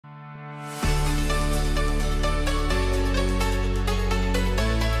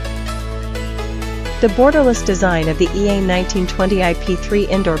The borderless design of the EA1920iP3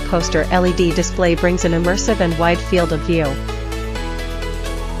 indoor poster LED display brings an immersive and wide field of view.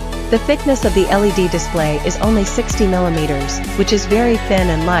 The thickness of the LED display is only 60 mm, which is very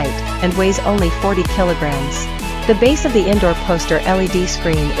thin and light, and weighs only 40 kilograms. The base of the indoor poster LED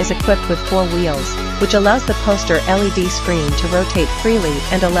screen is equipped with 4 wheels, which allows the poster LED screen to rotate freely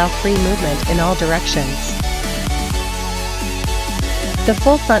and allow free movement in all directions. The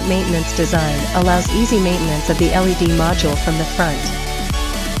full front maintenance design allows easy maintenance of the LED module from the front.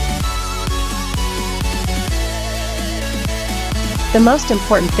 The most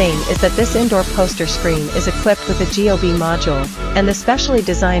important thing is that this indoor poster screen is equipped with a GOB module, and the specially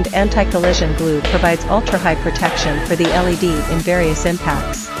designed anti-collision glue provides ultra-high protection for the LED in various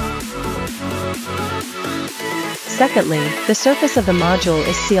impacts. Secondly, the surface of the module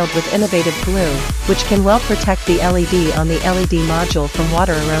is sealed with innovative glue, which can well protect the LED on the LED module from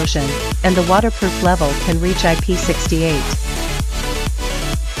water erosion, and the waterproof level can reach IP68.